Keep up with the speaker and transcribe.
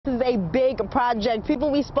is a big project.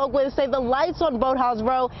 People we spoke with say the lights on Boathouse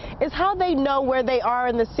Row is how they know where they are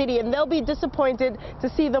in the city, and they'll be disappointed to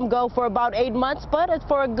see them go for about 8 months, but it's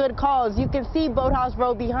for a good cause. You can see Boathouse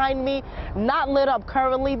Row behind me, not lit up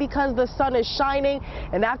currently because the sun is shining,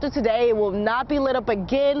 and after today it will not be lit up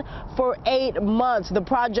again for 8 months. The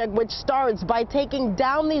project, which starts by taking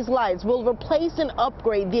down these lights, will replace and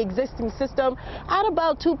upgrade the existing system at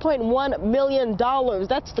about $2.1 million.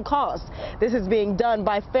 That's the cost. This is being done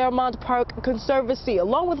by Fairmount Park Conservancy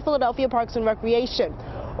along with Philadelphia Parks and Recreation.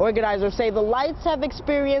 Organizers say the lights have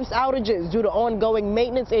experienced outages due to ongoing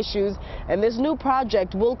maintenance issues, and this new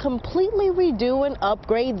project will completely redo and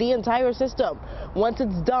upgrade the entire system. Once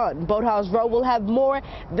it's done, Boathouse Row will have more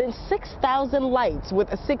than 6,000 lights with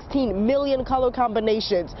 16 million color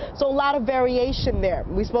combinations, so a lot of variation there.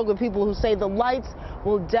 We spoke with people who say the lights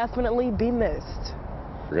will definitely be missed.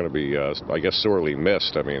 We're going to be, I guess, sorely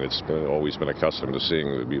missed. I mean, always been accustomed to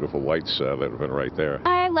seeing the beautiful lights that have been right there.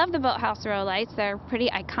 I love the Boathouse Row lights. They're pretty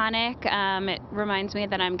iconic. It reminds me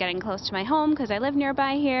that I'm getting close to my home because I live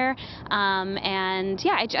nearby here. And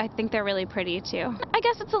yeah, I think they're really pretty too. I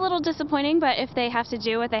guess it's a little disappointing, but if they have to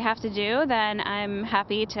do what they have to do, then I'm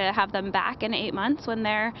happy to have them back in 8 months when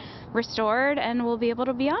they're restored and we'll be able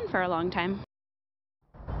to be on for a long time.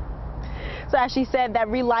 So as she said, that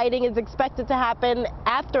relighting is expected to happen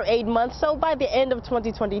after 8 months, so by the end of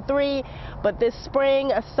 2023. But this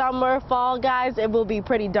spring, summer, fall, guys, it will be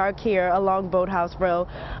pretty dark here along Boathouse Row.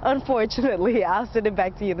 Unfortunately, I'll send it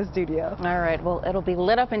back to you in the studio. All right, well, it'll be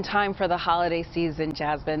lit up in time for the holiday season,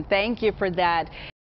 Jasmine. Thank you for that.